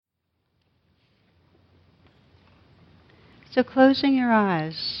So closing your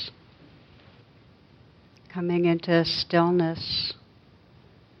eyes, coming into stillness,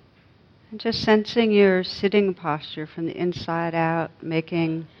 and just sensing your sitting posture from the inside out,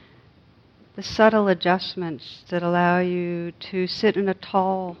 making the subtle adjustments that allow you to sit in a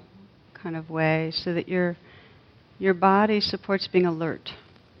tall kind of way so that your body supports being alert,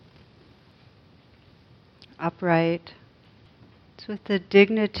 upright. It's with the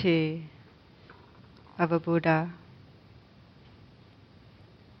dignity of a Buddha.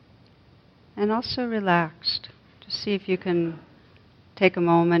 And also relaxed. Just see if you can take a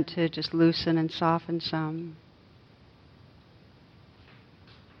moment to just loosen and soften some.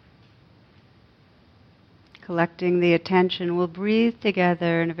 Collecting the attention, we'll breathe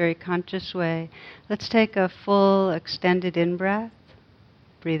together in a very conscious way. Let's take a full extended in-breath,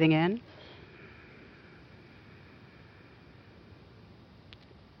 breathing in.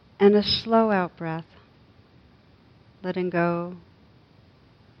 And a slow out-breath, letting go,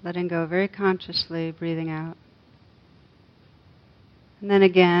 very consciously breathing out. And then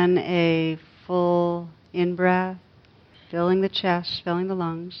again, a full in-breath, filling the chest, filling the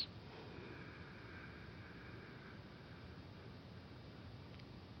lungs.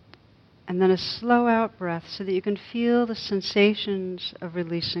 And then a slow out-breath so that you can feel the sensations of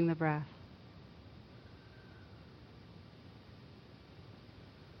releasing the breath.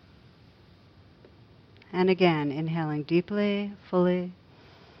 And again, inhaling deeply, fully.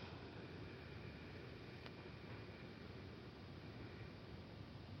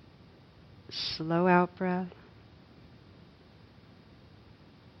 Slow out breath.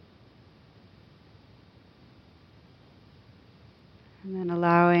 And then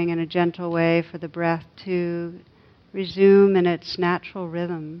allowing in a gentle way for the breath to resume in its natural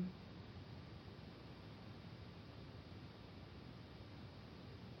rhythm.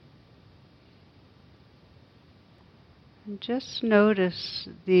 And just notice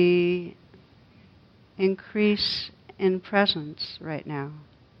the increase in presence right now.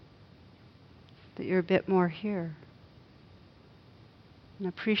 That you're a bit more here. And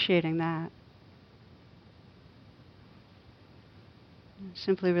appreciating that. And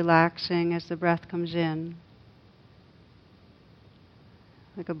simply relaxing as the breath comes in.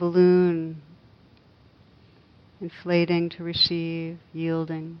 Like a balloon inflating to receive,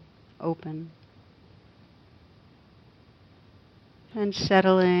 yielding, open. And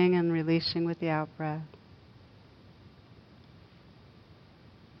settling and releasing with the out-breath.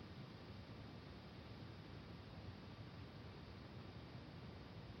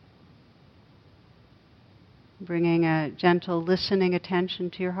 Bringing a gentle listening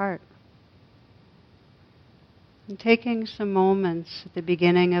attention to your heart. And taking some moments at the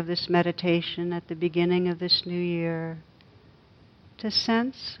beginning of this meditation, at the beginning of this new year, to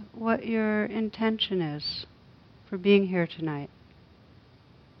sense what your intention is for being here tonight.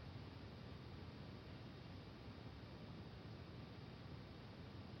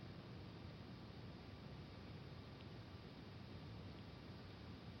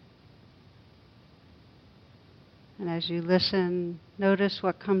 And as you listen, notice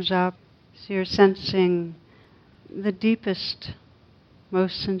what comes up. So you're sensing the deepest,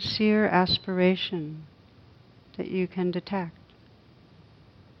 most sincere aspiration that you can detect.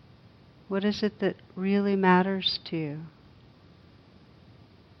 What is it that really matters to you?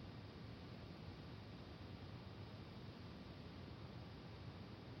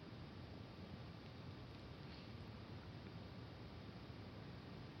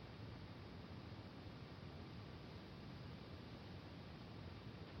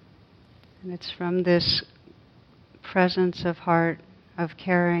 And it's from this presence of heart, of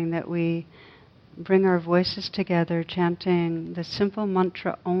caring, that we bring our voices together chanting the simple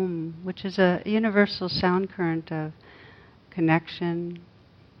mantra Om, which is a universal sound current of connection,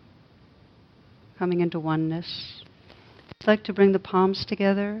 coming into oneness. I'd like to bring the palms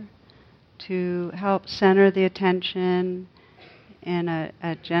together to help center the attention in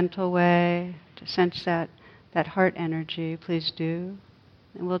a gentle way, to sense that heart energy. Please do.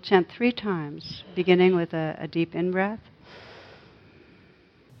 And we'll chant 3 times, beginning with a deep in-breath.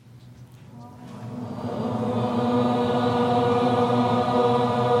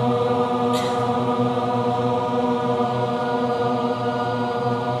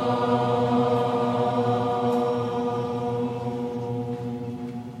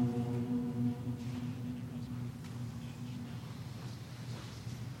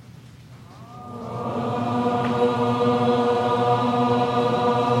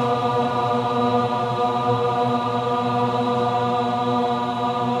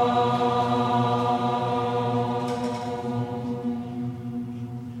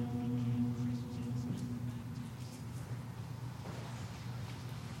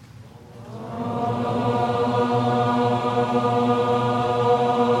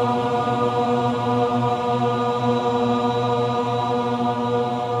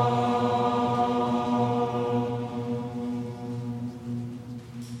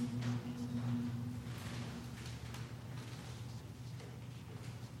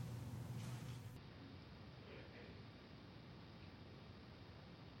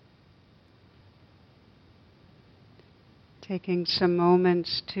 Taking some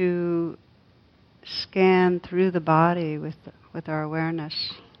moments to scan through the body with our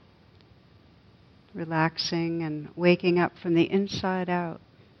awareness, relaxing and waking up from the inside out.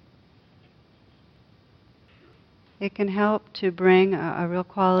 It can help to bring a real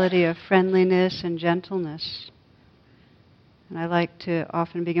quality of friendliness and gentleness. And I like to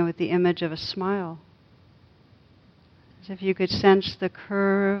often begin with the image of a smile. As if you could sense the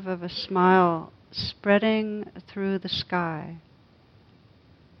curve of a smile spreading through the sky.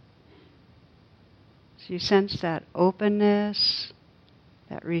 So you sense that openness,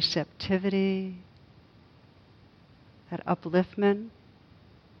 that receptivity, that upliftment.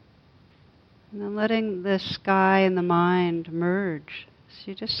 And then letting the sky and the mind merge.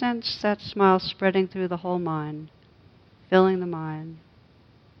 So you just sense that smile spreading through the whole mind, filling the mind,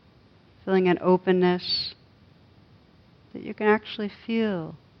 filling an openness that you can actually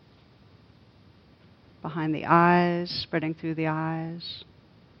feel behind the eyes, spreading through the eyes.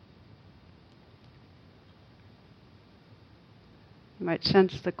 You might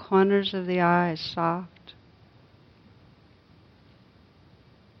sense the corners of the eyes soft,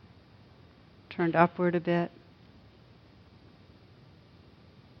 turned upward a bit.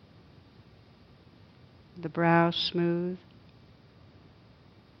 The brow smooth.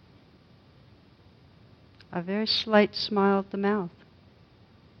 A very slight smile at the mouth.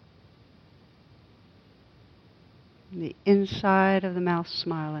 And the inside of the mouth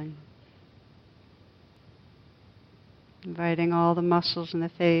smiling. Inviting all the muscles in the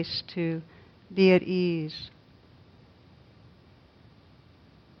face to be at ease.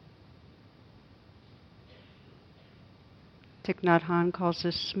 Thich Nhat Hanh calls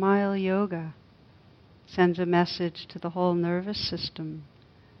this smile yoga. Sends a message to the whole nervous system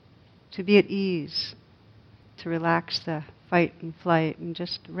to be at ease, to relax the fight and flight and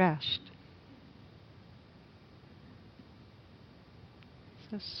just rest.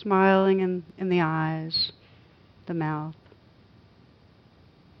 So smiling in the eyes, the mouth.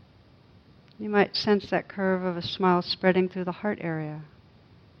 You might sense that curve of a smile spreading through the heart area.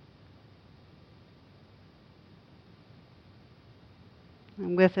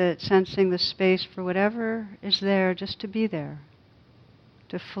 And with it, sensing the space for whatever is there, just to be there,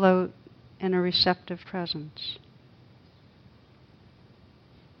 to float in a receptive presence.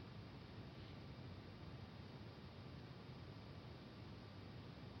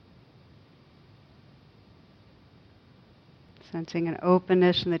 Sensing an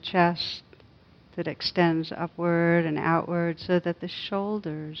openness in the chest that extends upward and outward so that the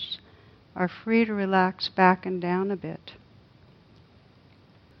shoulders are free to relax back and down a bit.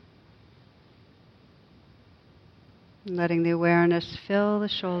 Letting the awareness fill the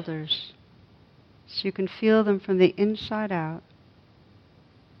shoulders so you can feel them from the inside out.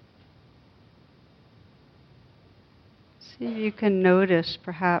 See if you can notice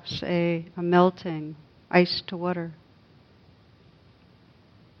perhaps a melting, ice to water.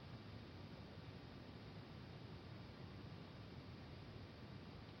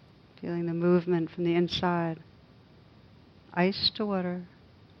 Feeling the movement from the inside. Ice to water.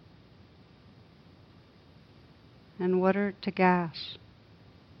 And water to gas.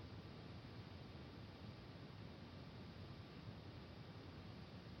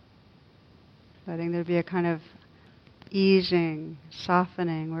 Letting there be a kind of easing,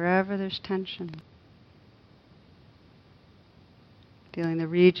 softening wherever there's tension. Feeling the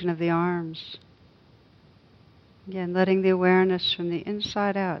region of the arms. Again, letting the awareness from the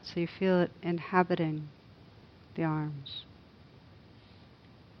inside out so you feel it inhabiting the arms.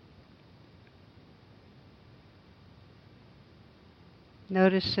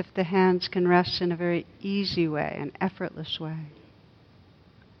 Notice if the hands can rest in a very easy way, an effortless way.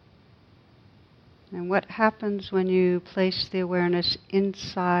 And what happens when you place the awareness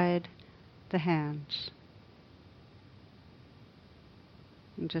inside the hands?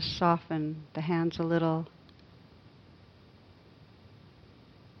 And just soften the hands a little.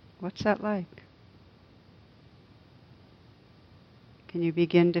 What's that like? Can you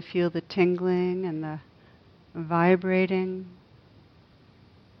begin to feel the tingling and the vibrating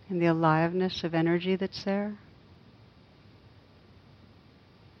and the aliveness of energy that's there?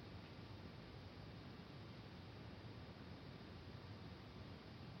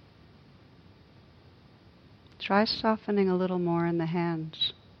 Try softening a little more in the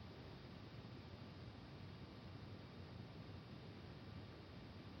hands.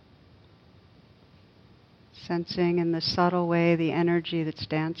 Sensing in the subtle way the energy that's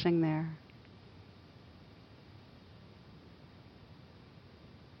dancing there.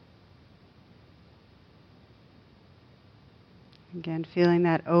 Again, feeling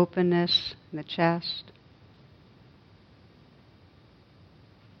that openness in the chest.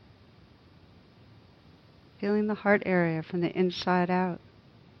 Feeling the heart area from the inside out.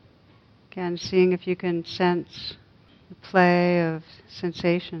 Again, seeing if you can sense the play of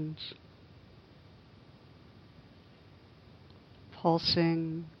sensations.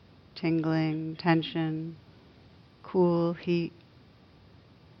 Pulsing, tingling, tension, cool, heat.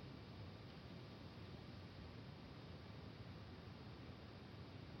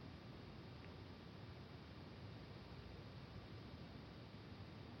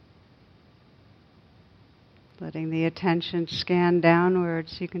 Letting the attention scan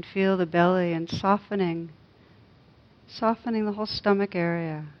downwards, so you can feel the belly and softening the whole stomach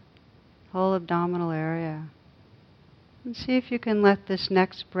area, whole abdominal area. And see if you can let this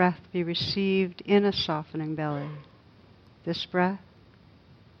next breath be received in a softening belly. This breath.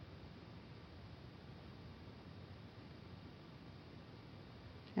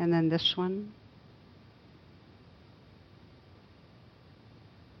 And then this one.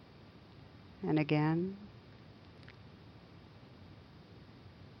 And again.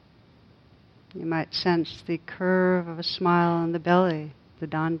 You might sense the curve of a smile in the belly, the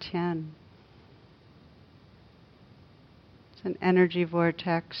dantian. It's an energy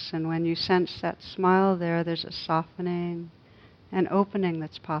vortex, and when you sense that smile there, there's a softening and opening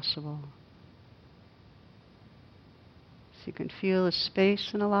that's possible. So you can feel a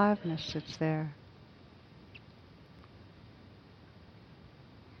space and aliveness that's there.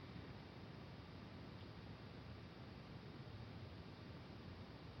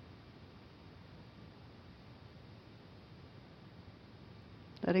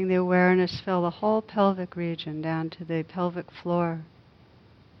 Letting the awareness fill the whole pelvic region down to the pelvic floor.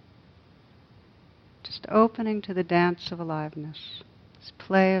 Just opening to the dance of aliveness, this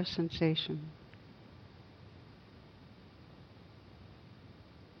play of sensation.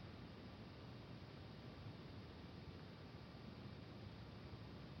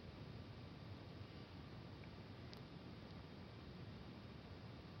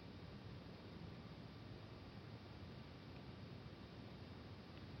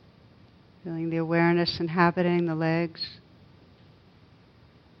 Feeling the awareness inhabiting the legs,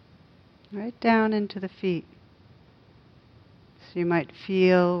 right down into the feet. So you might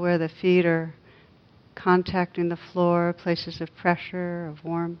feel where the feet are contacting the floor, places of pressure, of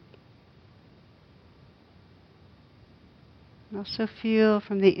warmth. And also feel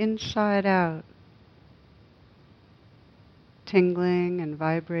from the inside out, tingling and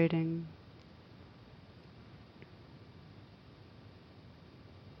vibrating.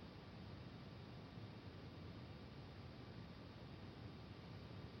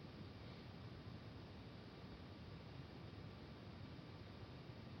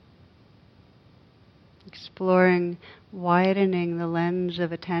 Exploring, widening the lens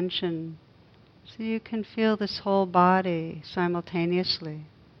of attention so you can feel this whole body simultaneously.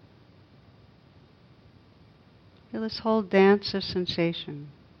 Feel this whole dance of sensation.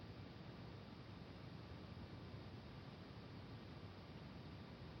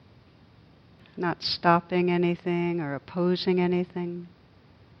 Not stopping anything or opposing anything.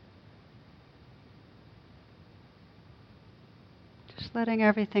 Just letting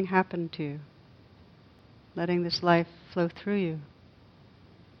everything happen to you. Letting this life flow through you.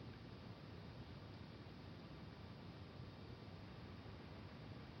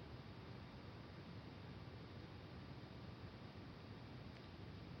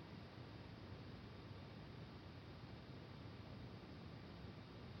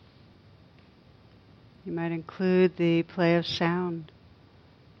 You might include the play of sound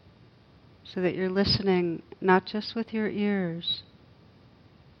so that you're listening not just with your ears,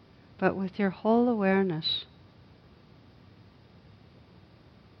 but with your whole awareness.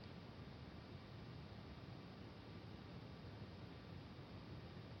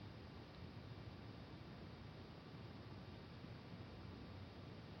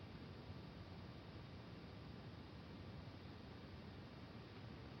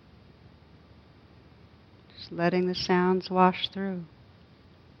 Just letting the sounds wash through.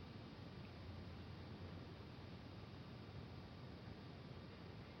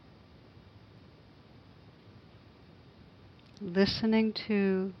 Listening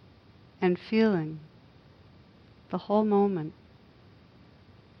to and feeling the whole moment.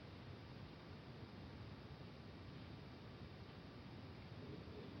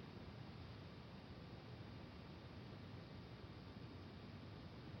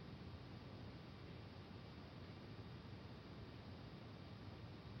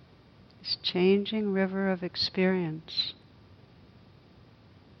 This changing river of experience.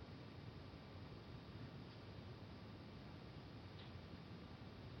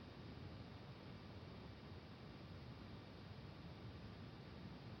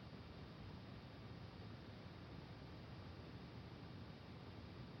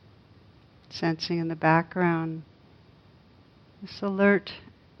 Sensing in the background this alert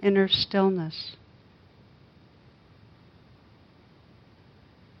inner stillness.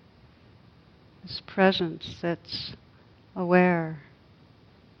 This presence that's aware.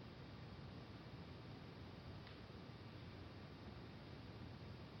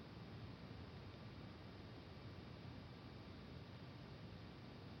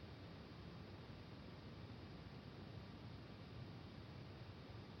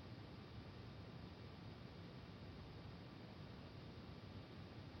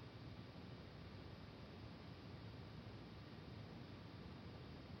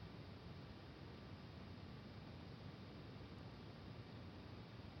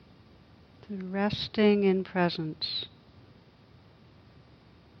 Resting in presence,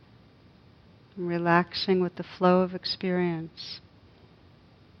 relaxing with the flow of experience.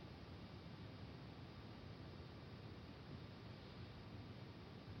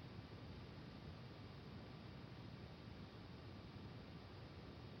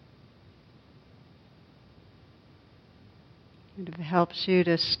 And if it helps you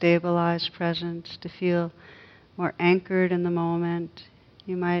to stabilize presence, to feel more anchored in the moment,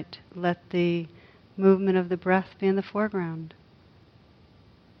 you might let the movement of the breath be in the foreground.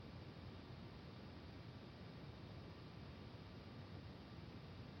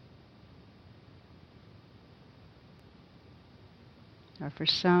 Or for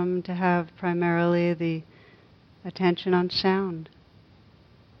some to have primarily the attention on sound.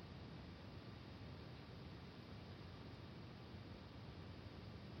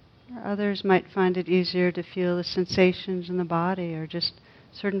 Or others might find it easier to feel the sensations in the body or just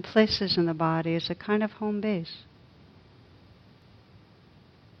certain places in the body as a kind of home base.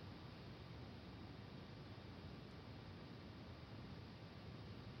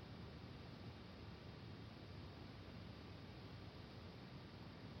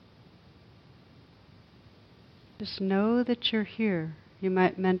 Just know that you're here. You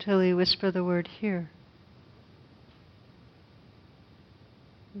might mentally whisper the word here.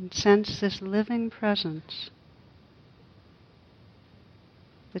 And sense this living presence.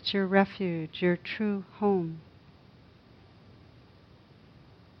 That's your refuge, your true home.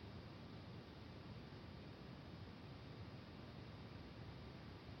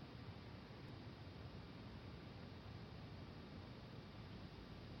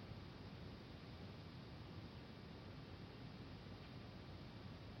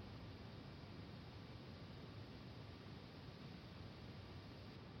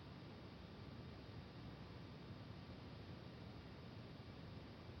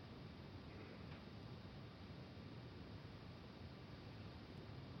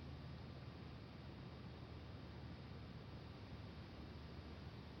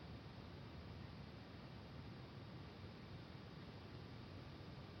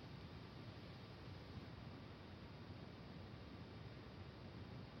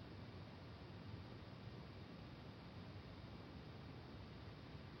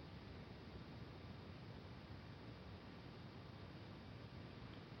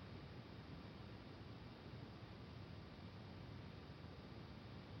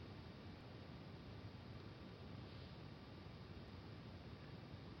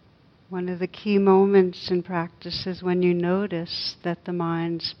 One of the key moments in practice is when you notice that the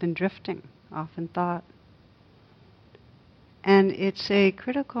mind's been drifting off in thought. And it's a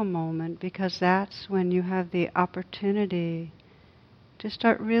critical moment because that's when you have the opportunity to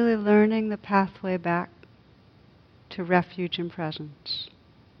start really learning the pathway back to refuge and presence.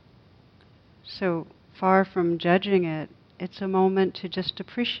 So far from judging it, it's a moment to just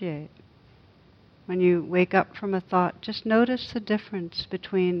appreciate. When you wake up from a thought, just notice the difference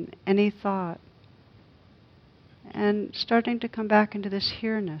between any thought and starting to come back into this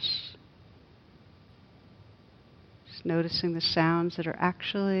here-ness. Just noticing the sounds that are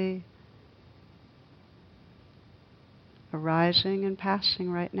actually arising and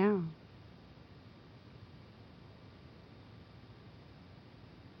passing right now.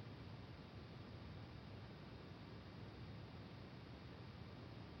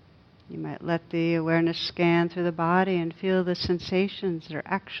 You might let the awareness scan through the body and feel the sensations that are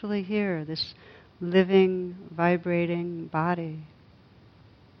actually here, this living, vibrating body.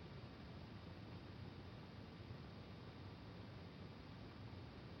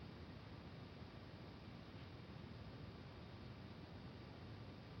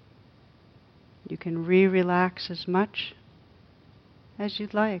 You can relax as much as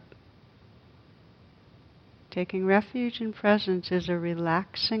you'd like. Taking refuge in presence is a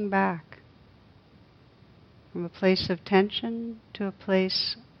relaxing back from a place of tension to a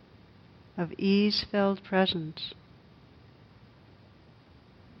place of ease-filled presence.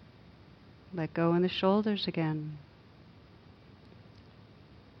 Let go in the shoulders again.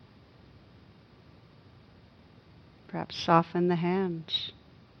 Perhaps soften the hands.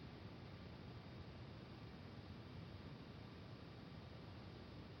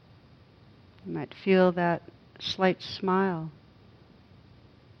 You might feel that slight smile.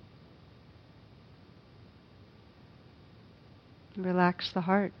 Relax the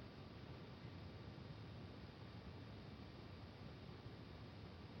heart.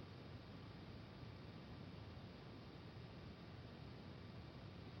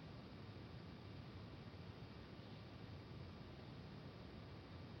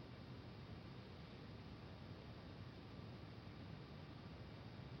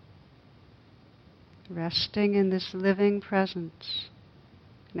 Resting in this living presence.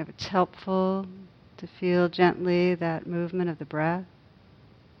 And if it's helpful to feel gently that movement of the breath,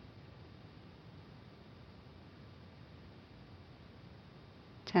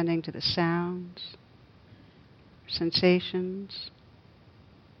 tending to the sounds, sensations,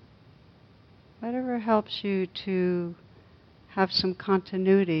 whatever helps you to have some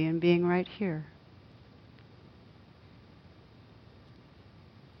continuity in being right here.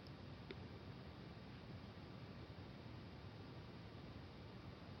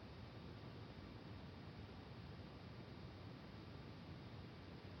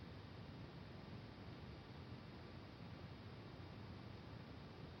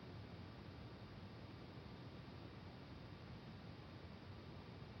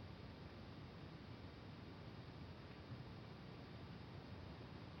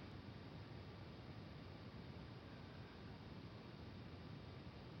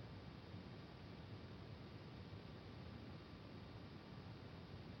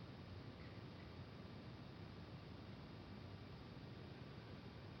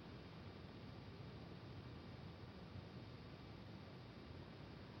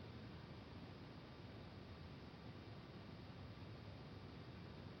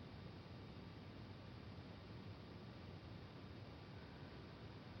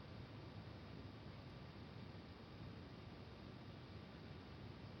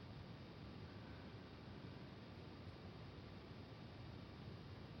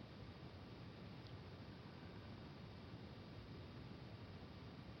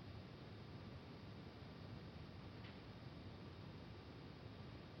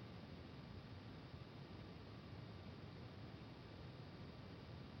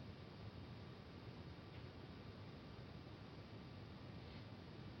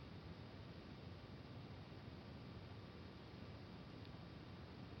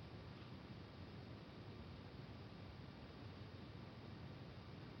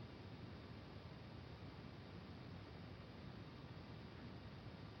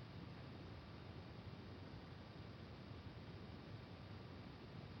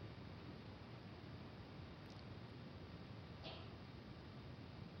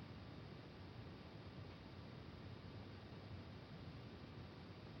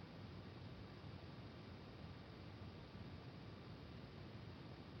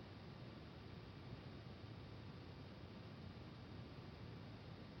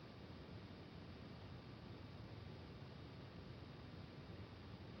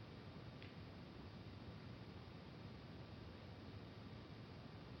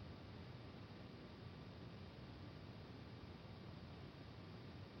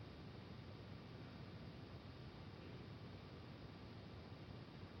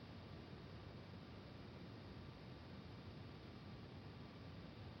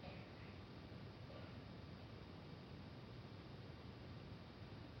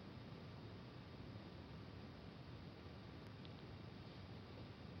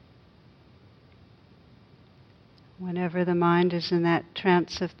 Whenever the mind is in that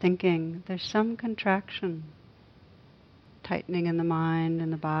trance of thinking, there's some contraction, tightening in the mind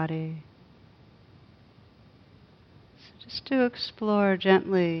and the body. So just to explore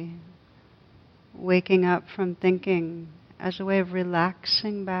gently, waking up from thinking as a way of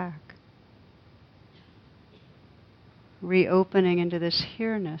relaxing back, reopening into this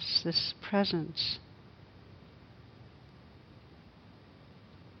here-ness, this presence.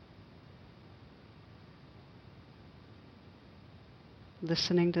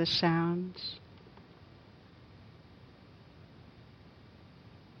 Listening to the sounds.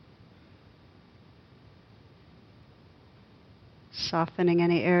 Softening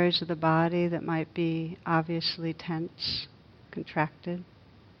any areas of the body that might be obviously tense, contracted.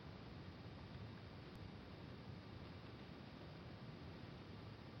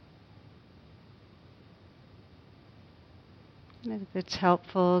 And if it's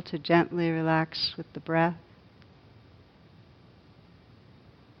helpful to gently relax with the breath.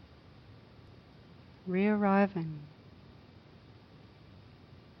 re-arriving.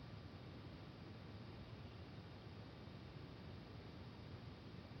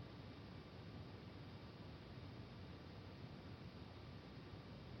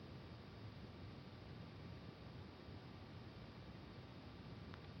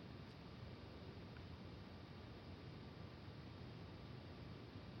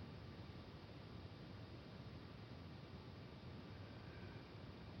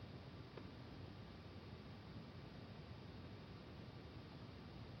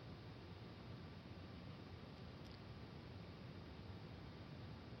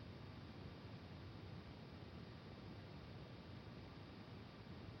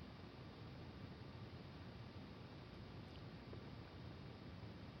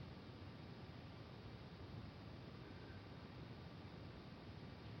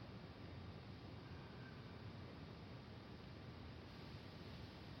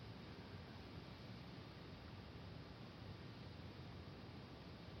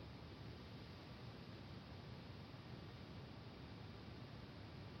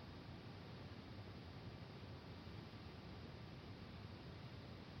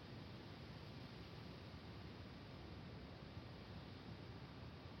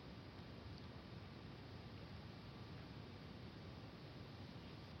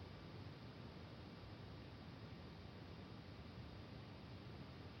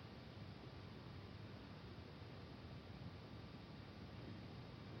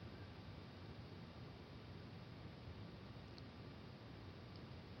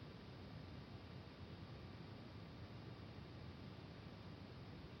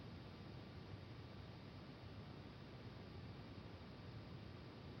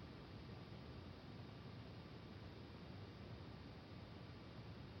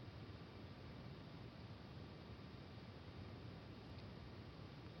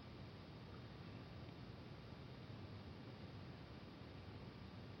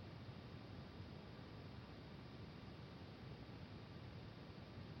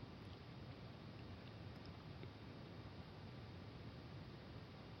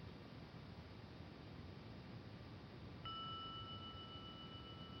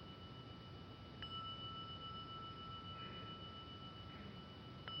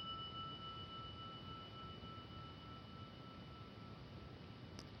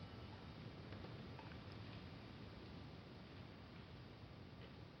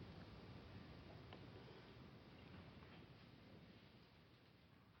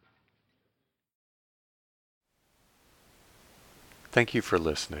 Thank you for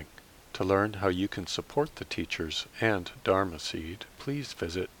listening. To learn how you can support the teachers and Dharma Seed, please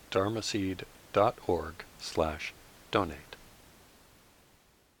visit dharmaseed.org/donate.